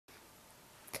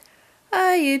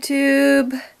Hi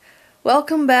YouTube!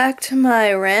 Welcome back to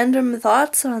my random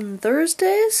thoughts on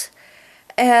Thursdays.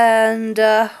 And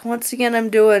once again I'm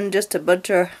doing just a bunch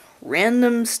of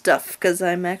random stuff because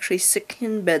I'm actually sick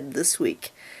in bed this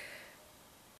week.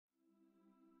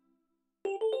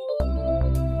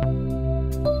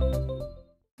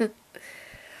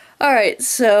 Alright,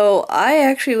 so I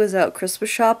actually was out Christmas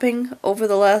shopping over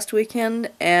the last weekend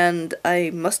and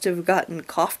I must have gotten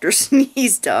coughed or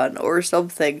sneezed on or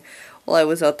something while I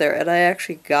was out there, and I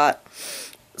actually got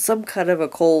some kind of a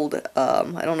cold. I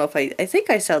don't know if I think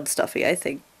I sound stuffy. I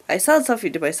think I sound stuffy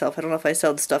to myself. I don't know if I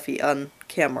sound stuffy on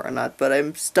camera or not, but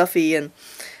I'm stuffy and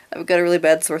I've got a really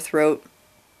bad sore throat.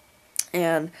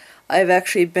 And I've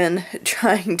actually been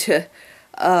trying to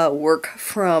work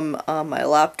from my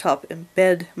laptop in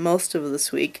bed most of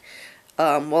this week.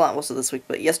 Well, not most of this week,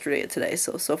 but yesterday and today.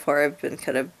 So far I've been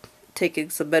kind of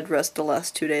taking some bed rest the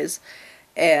last 2 days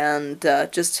and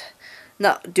just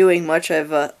not doing much.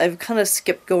 I've kind of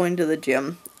skipped going to the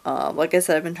gym. Like I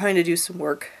said, I've been trying to do some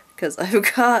work because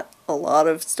I've got a lot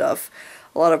of stuff,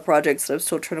 a lot of projects that I'm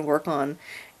still trying to work on.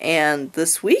 And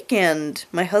this weekend,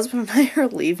 my husband and I are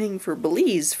leaving for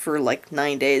Belize for like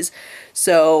 9 days.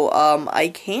 So I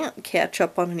can't catch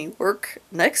up on any work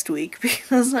next week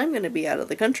because I'm going to be out of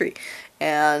the country.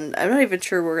 And I'm not even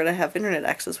sure we're going to have internet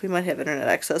access. We might have internet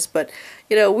access, but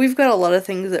you know, we've got a lot of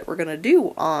things that we're going to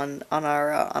do on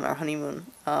our honeymoon.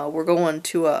 We're going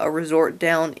to a resort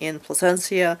down in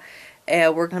Placencia,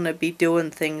 and we're going to be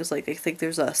doing things like, I think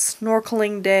there's a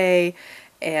snorkeling day,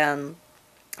 and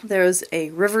there's a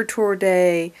river tour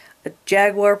day, a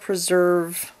jaguar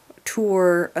preserve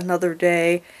tour another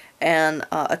day, and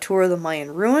a tour of the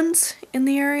Mayan ruins in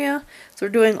the area. So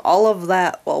we're doing all of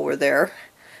that while we're there.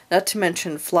 Not to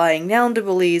mention flying down to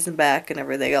Belize and back and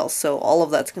everything else. So all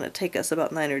of that's going to take us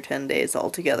about 9 or 10 days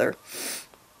altogether.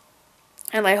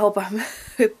 And I hope I'm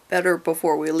better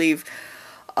before we leave.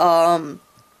 But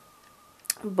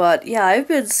yeah, I've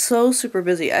been so super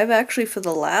busy. I've actually, for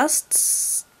the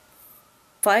last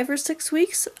 5 or 6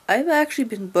 weeks, I've actually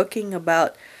been booking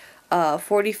about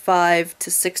 45 to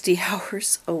 60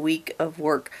 hours a week of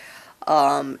work.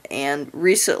 And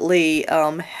recently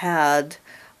had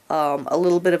a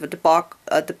little bit of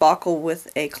a debacle with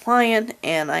a client,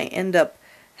 and I end up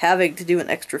having to do an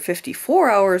extra 54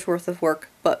 hours worth of work,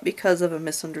 but because of a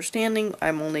misunderstanding,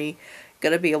 I'm only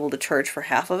going to be able to charge for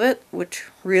half of it, which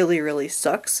really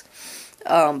sucks.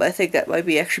 But I think that might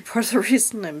be actually part of the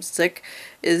reason I'm sick,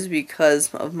 is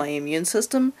because of my immune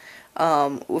system.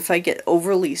 If I get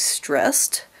overly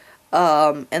stressed,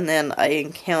 and then I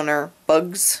encounter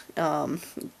bugs,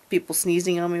 people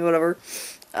sneezing on me, whatever,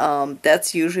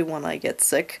 that's usually when I get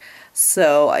sick.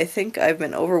 So I think I've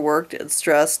been overworked and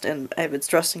stressed, and I've been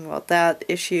stressing about that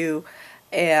issue.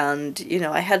 And, you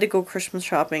know, I had to go Christmas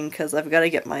shopping because I've got to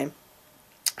get my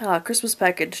Christmas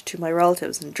package to my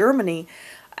relatives in Germany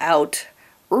out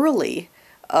early.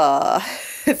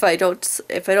 If I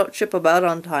don't ship them out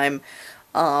on time,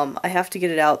 I have to get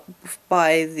it out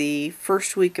by the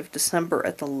first week of December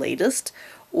at the latest,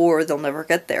 or they'll never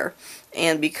get there.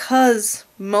 And because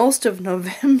most of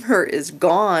November is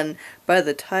gone by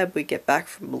the time we get back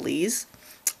from Belize,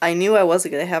 I knew I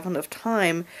wasn't going to have enough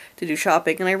time to do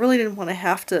shopping, and I really didn't want to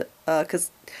have to,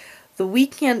 because the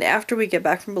weekend after we get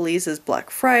back from Belize is Black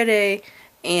Friday,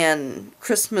 and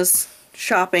Christmas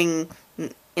shopping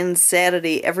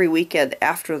insanity every weekend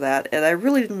after that, and I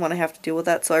really didn't want to have to deal with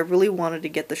that, so I really wanted to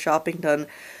get the shopping done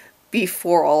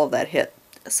before all of that hit,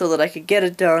 so that I could get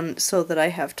it done, so that I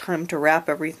have time to wrap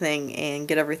everything and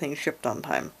get everything shipped on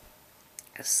time.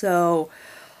 So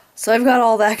I've got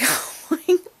all that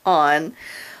going on.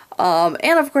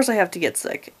 And of course I have to get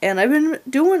sick. And I've been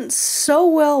doing so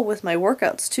well with my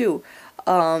workouts too.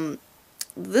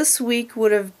 This week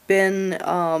would have been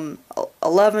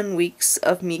 11 weeks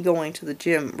of me going to the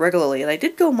gym regularly. And I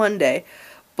did go Monday,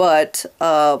 but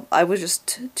I was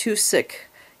just too sick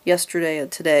yesterday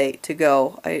and today to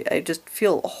go. I just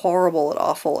feel horrible and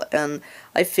awful, and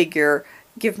I figure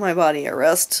give my body a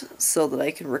rest so that I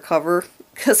can recover,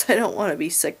 because I don't want to be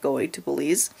sick going to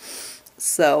Belize.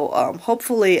 So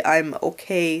hopefully I'm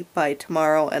okay by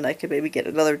tomorrow, and I can maybe get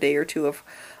another day or two of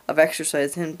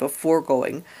exercise in before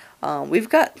going. We've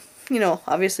got, you know,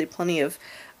 obviously plenty of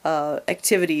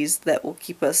activities that will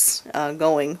keep us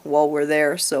going while we're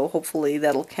there, so hopefully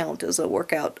that'll count as a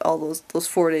workout, all those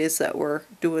 4 days that we're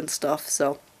doing stuff.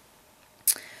 So,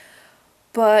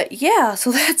 but yeah,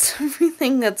 so that's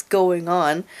everything that's going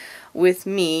on with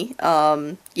me.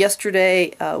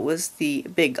 Yesterday was the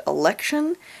big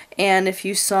election, and if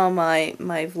you saw my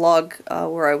vlog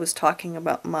where I was talking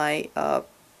about my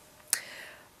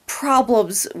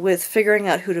problems with figuring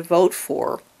out who to vote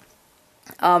for.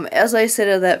 As I said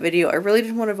in that video, I really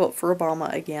didn't want to vote for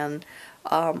Obama again.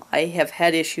 I have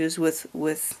had issues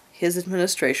with his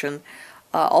administration,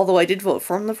 although I did vote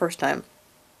for him the first time.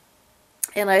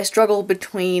 And I struggled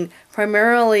between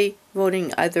primarily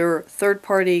voting either third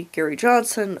party Gary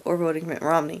Johnson or voting Mitt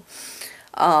Romney.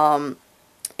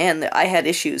 And I had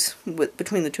issues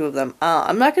between the two of them.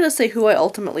 I'm not going to say who I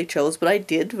ultimately chose, but I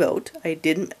did vote. I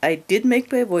did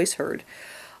make my voice heard.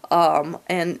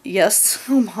 And yes,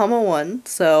 Obama won.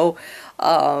 So,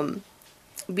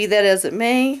 be that as it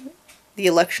may, the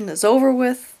election is over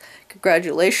with.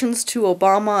 Congratulations to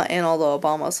Obama and all the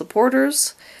Obama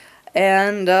supporters.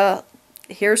 And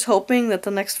here's hoping that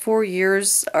the next 4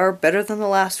 years are better than the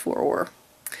last 4 were.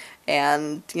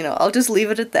 And, you know, I'll just leave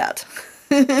it at that.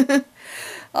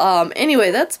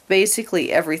 Anyway, that's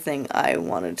basically everything I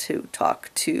wanted to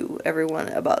talk to everyone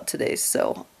about today.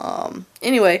 So,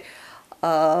 anyway,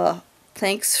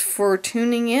 thanks for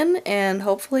tuning in, and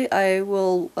hopefully I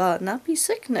will not be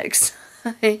sick next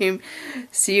time.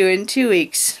 See you in 2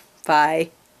 weeks.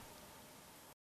 Bye.